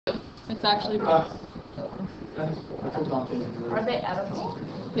It's actually Are they edible?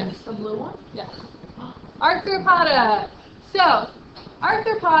 Yes. The blue one? Yes. Arthropoda. So,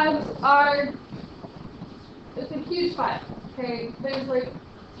 arthropods are, it's a huge phylum. Okay, there's like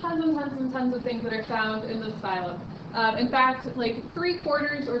tons and tons and tons of things that are found in this phylum. In fact, like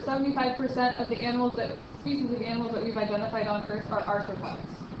 3/4 or 75% of the species of animals that we've identified on Earth are arthropods.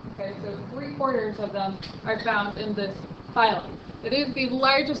 Okay, so 3/4 of them are found in this phylum. It is the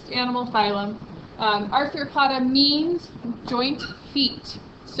largest animal phylum. Arthropoda means joint feet.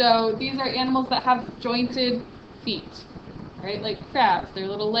 So these are animals that have jointed feet, right? Like crabs, their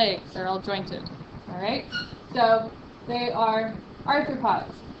little legs are all jointed, all right? So they are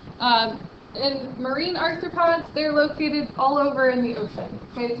arthropods. In marine arthropods, they're located all over in the ocean.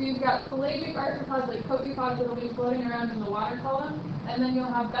 Okay, so you've got pelagic arthropods like copepods that will be floating around in the water column, and then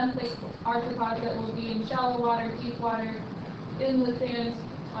you'll have benthic arthropods that will be in shallow water, deep water, in the sand,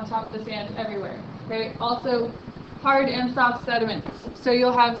 on top of the sand, everywhere. Okay, also hard and soft sediments. So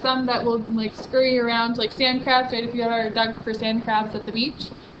you'll have some that will like scurry around, like sand crabs, right? If you ever dug for sand crabs at the beach,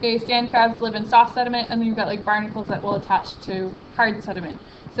 okay, sand crabs live in soft sediment, and then you've got like barnacles that will attach to hard sediment.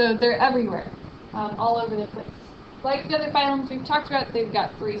 So they're everywhere, all over the place. Like the other phylums we've talked about, they've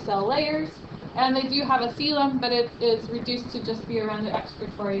got 3 cell layers, and they do have a coelom, but it is reduced to just be around the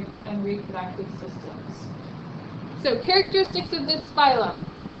excretory and reproductive systems. So characteristics of this phylum.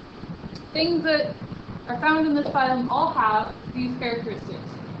 Things that are found in this phylum all have these characteristics.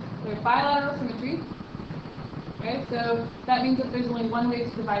 They're bilateral symmetry. Okay, so that means that there's only one way to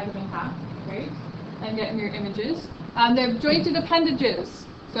divide them in half, right? And get in your images. They have jointed appendages.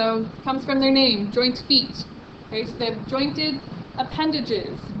 So it comes from their name, joint feet. Okay, so they have jointed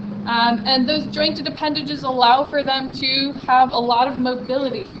appendages. And those jointed appendages allow for them to have a lot of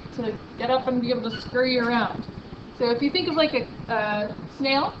mobility, to get up and be able to scurry around. So if you think of like a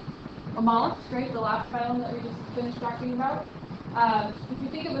snail, a mollusk, right, the last phylum that we just finished talking about, if you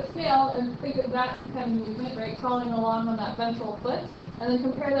think of a snail and think of that kind of movement, right, crawling along on that ventral foot, and then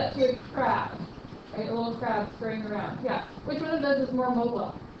compare that to a crab, right, a little crab scurrying around. Yeah, which one of those is more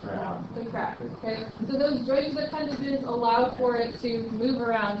mobile? The crab. Okay, so those jointed appendages allow for it to move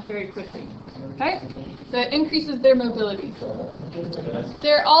around very quickly. Okay, so it increases their mobility.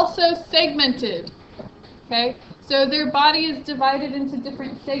 They're also segmented. Okay, so their body is divided into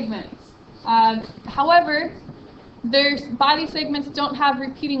different segments. However, their body segments don't have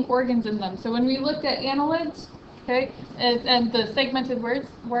repeating organs in them. So when we looked at annelids, okay, and the segmented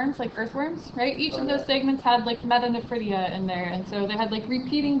worms like earthworms, right? Each of those segments had like metanephridia in there, and so they had like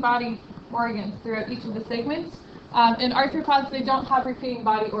repeating body organs throughout each of the segments. In arthropods, they don't have repeating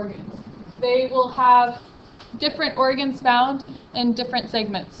body organs. They will have different organs found in different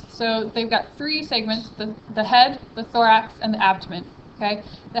segments. So they've got 3 segments: the head, the thorax, and the abdomen. Okay,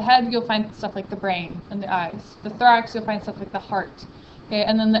 the head you'll find stuff like the brain and the eyes. The thorax you'll find stuff like the heart. Okay,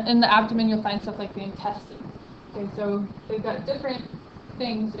 and then in the abdomen you'll find stuff like the intestines. Okay, so they've got different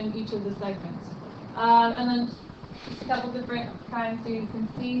things in each of the segments. And then just a couple different kinds so you can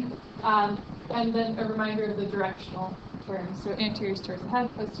see. And then a reminder of the directional terms. So anterior is towards the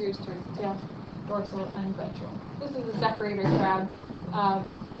head, posterior is towards the tail, dorsal and ventral. This is a separator crab.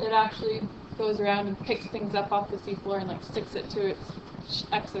 It actually goes around and picks things up off the seafloor and like sticks it to its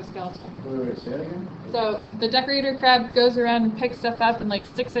exoskeleton. Wait, say that again? So the decorator crab goes around and picks stuff up and like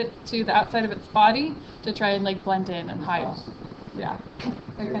sticks it to the outside of its body to try and like blend in and hide. Yeah,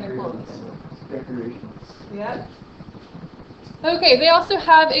 they're kind of cool. Decorations. Yep. Okay, they also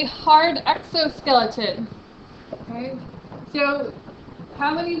have a hard exoskeleton. Okay, so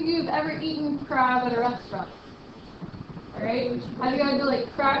how many of you have ever eaten crab at a restaurant? Right? Have you had to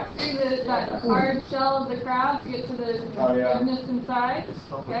like crack through that hard shell of the crab to get to the goodness inside?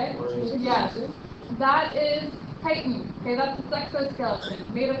 Okay? Yes. That is chitin. Okay, that's its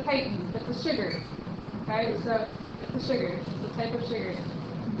exoskeleton, made of chitin. It's a sugar. Okay, so it's a sugar. It's a type of sugar.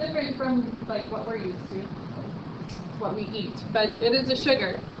 It's different from like what we're used to, what we eat, but it is a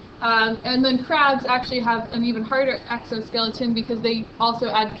sugar. And then crabs actually have an even harder exoskeleton because they also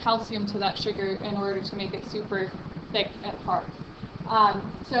add calcium to that sugar in order to make it super thick and hard.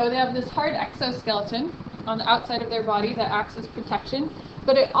 So they have this hard exoskeleton on the outside of their body that acts as protection,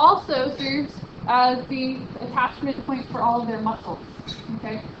 but it also serves as the attachment point for all of their muscles.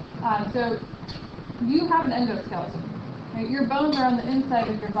 Okay, so you have an endoskeleton. Okay? Your bones are on the inside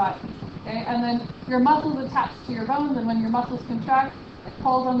of your body. Okay, and then your muscles attach to your bones, and when your muscles contract, it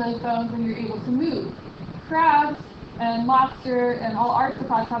pulls on those bones, and you're able to move. Crabs and lobster and all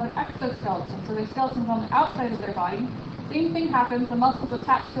arthropods have an exoskeleton, so their skeleton's on the outside of their body. Same thing happens, the muscles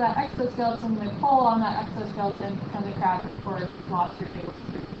attach to that exoskeleton, they pull on that exoskeleton, and the crab or lobster is able to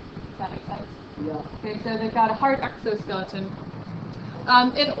move. Does that Yeah. Okay, so they've got a hard exoskeleton.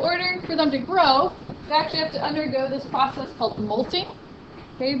 In order for them to grow, they actually have to undergo this process called molting.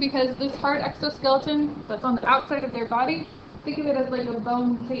 Okay, because this hard exoskeleton that's on the outside of their body, think of it as like a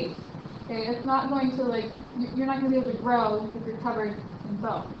bone case. Okay, it's not going to like, you're not going to be able to grow if you're covered in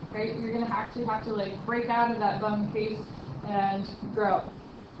bone. Right, you're going to actually have to like break out of that bone case and grow.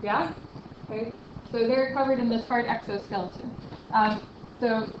 Yeah. Okay, so they're covered in this hard exoskeleton.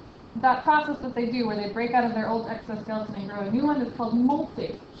 So that process that they do, where they break out of their old exoskeleton and grow a new one, is called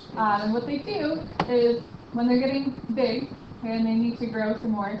molting. And what they do is, when they're getting big, okay, and they need to grow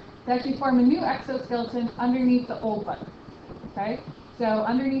some more, they actually form a new exoskeleton underneath the old one. Okay, so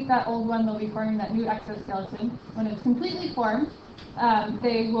underneath that old one, they'll be forming that new exoskeleton. When it's completely formed,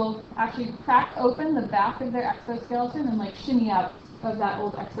 they will actually crack open the back of their exoskeleton and like shimmy out of that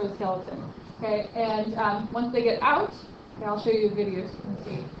old exoskeleton. Okay, and once they get out, okay, I'll show you a video so you can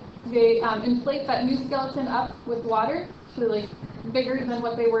see. They inflate that new skeleton up with water to like bigger than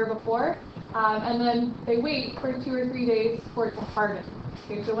what they were before, and then they wait for 2 or 3 days for it to harden.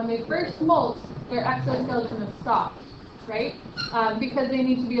 Okay, so when they first molt, their exoskeleton is soft, right? Because they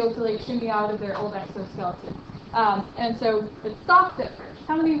need to be able to like shimmy out of their old exoskeleton. And so it's soft at first.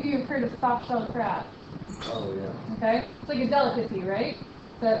 How many of you have heard of soft-shell crab? Oh, yeah. Okay, it's like a delicacy, right?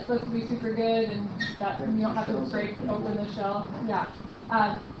 That's supposed to be super good, and that you don't have to break open the shell. Yeah.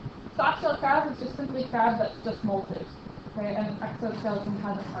 Soft-shell crab is just simply crab that's just molted, okay, and exoskeleton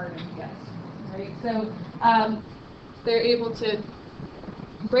hasn't hardened yet, right? So they're able to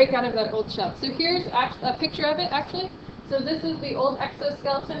break out of that old shell. So here's a picture of it, actually. So this is the old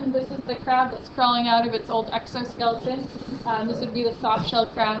exoskeleton. This is the crab that's crawling out of its old exoskeleton. This would be the soft-shell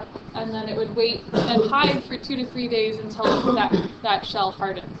crab, and then it would wait and hide for 2 to 3 days until that shell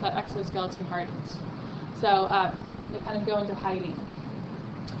hardens, that exoskeleton hardens. So they kind of go into hiding.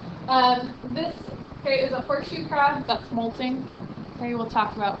 This is a horseshoe crab that's molting. Okay, we'll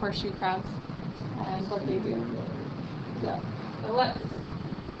talk about horseshoe crabs and what they do. So let's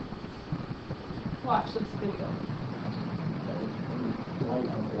watch this video.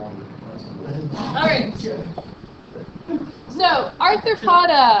 All right. So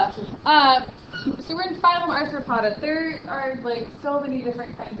Arthropoda. So we're in phylum Arthropoda. There are like so many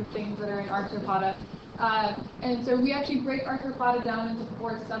different kinds of things that are in Arthropoda. And so we actually break Arthropoda down into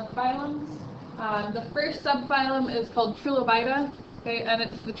 4 subphylums. The first subphylum is called Trilobita, okay, and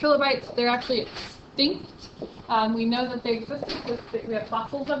it's the trilobites. They're actually extinct. We know that they exist because we have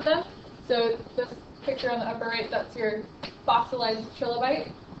fossils of them. So this picture on the upper right, that's your fossilized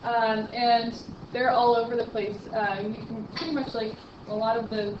trilobite, and they're all over the place. You can pretty much, like a lot of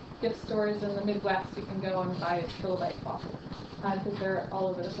the gift stores in the Midwest, you can go and buy a trilobite fossil because they're all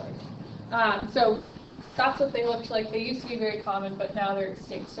over the place. So that's what they looked like. They used to be very common, but now they're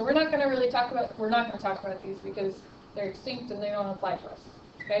extinct. So we're not going to talk about these because they're extinct and they don't apply to us.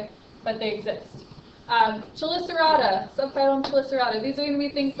 Okay, but they exist. Chelicerata, subphylum Chelicerata. These are going to be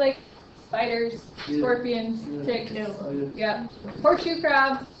things like spiders, scorpions, ticks, yeah, horseshoe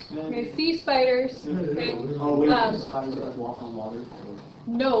crabs, okay, sea spiders. Okay. Spiders walk on water.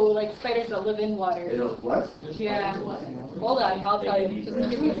 No, like spiders that live in water. What? Yeah. Hold on, I'll tell you. Just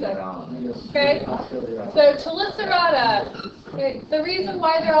give me a second. Okay. So Chelicerata. Okay, the reason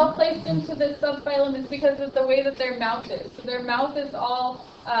why they're all placed into this subphylum is because of the way that their mouth is. So their mouth is all,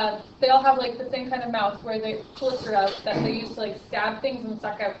 they all have like the same kind of mouth where they chelicera that they use to like stab things and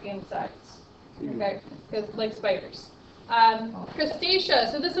suck out the insides. Okay, because like spiders.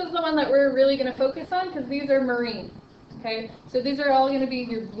 Crustacea. So this is the one that we're really going to focus on because these are marine. Okay, so these are all going to be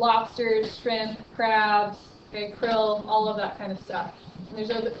your lobsters, shrimp, crabs, okay, krill, all of that kind of stuff. And there's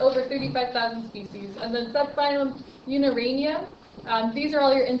over 35,000 species. And then subphylum Unirania, these are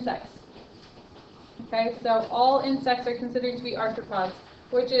all your insects. Okay, so all insects are considered to be arthropods,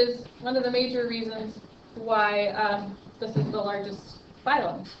 which is one of the major reasons why this is the largest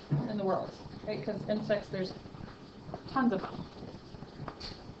phylum in the world. Right, because insects, there's tons of them.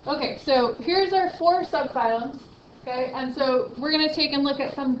 Okay, so here's our 4 subphylums. Okay, and so we're going to take and look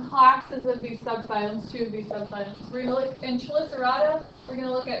at some classes of these subphylums, 2 of these subphylums. We're going to look in Chelicerata, we're going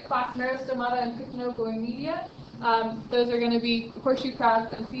to look at class Merostomata and Pycnogoimedia. Those are going to be horseshoe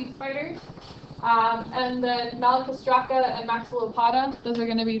crabs and sea spiders. And then Malacostraca and Maxillopoda, those are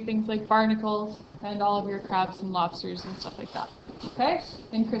going to be things like barnacles and all of your crabs and lobsters and stuff like that. Okay,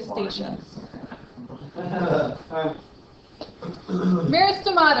 and crustacea.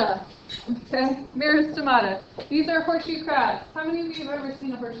 Merostomata. Okay, Merostomata. These are horseshoe crabs. How many of you have ever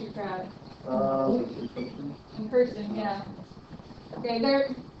seen a horseshoe crab? In person, yeah. Okay,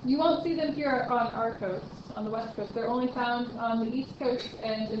 You won't see them here on our coast, on the west coast. They're only found on the east coast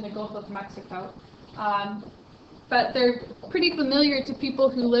and in the Gulf of Mexico. But they're pretty familiar to people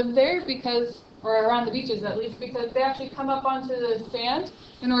who live there because, or around the beaches at least, because they actually come up onto the sand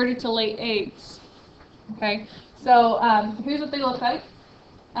in order to lay eggs. Okay, so here's what they look like.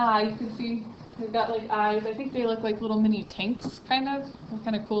 You can see they've got like eyes. I think they look like little mini tanks, kind of. They're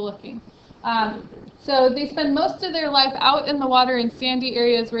kind of cool looking. So they spend most of their life out in the water in sandy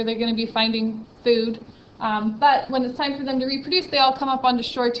areas where they're going to be finding food. But when it's time for them to reproduce, they all come up onto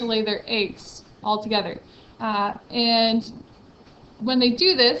shore to lay their eggs all together. And when they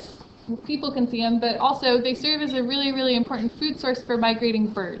do this, people can see them, but also they serve as a really, really important food source for migrating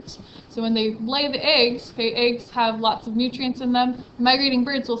birds. So when they lay the eggs, okay, eggs have lots of nutrients in them. Migrating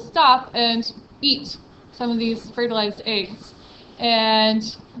birds will stop and eat some of these fertilized eggs. And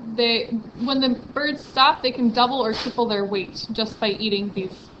when the birds stop, they can double or triple their weight just by eating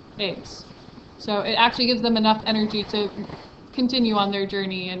these eggs. So it actually gives them enough energy to continue on their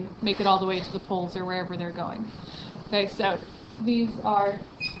journey and make it all the way to the poles or wherever they're going. Okay, so these are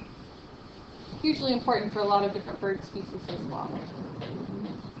hugely important for a lot of different bird species as well.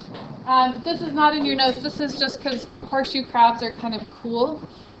 This is not in your notes. This is just because horseshoe crabs are kind of cool.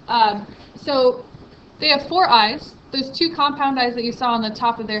 So they have 4 eyes. There's 2 compound eyes that you saw on the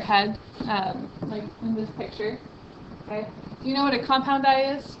top of their head, like in this picture. Okay. Do you know what a compound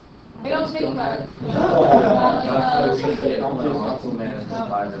eye is? They don't take much.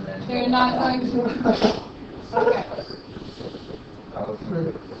 They're not going to. Okay.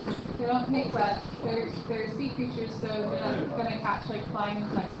 They don't take breath. They're sea creatures, so they're not going to catch like flying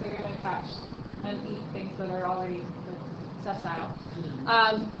insects. They're going to catch and eat things that are already sessile.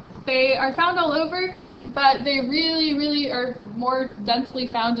 They are found all over, but they really, really are more densely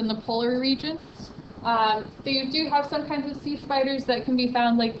found in the polar regions. They do have some kinds of sea spiders that can be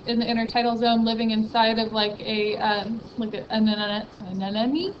found like in the intertidal zone, living inside of like an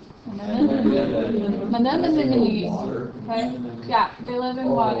anemone. Okay. Yeah, they live in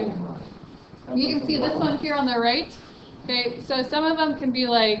water. You can see this one here on the right. Okay, so some of them can be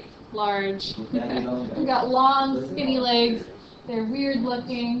like large. Okay. They've got long, skinny legs. They're weird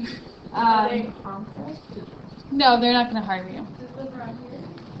looking. No, they're not going to harm you.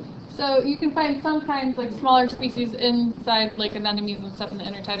 So you can find some kinds, like smaller species inside like anemones and stuff in the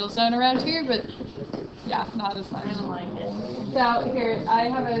intertidal zone around here, but yeah, not as much. I don't like it. So here, I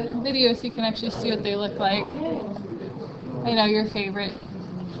have a video so you can actually see what they look like. I know, your favorite.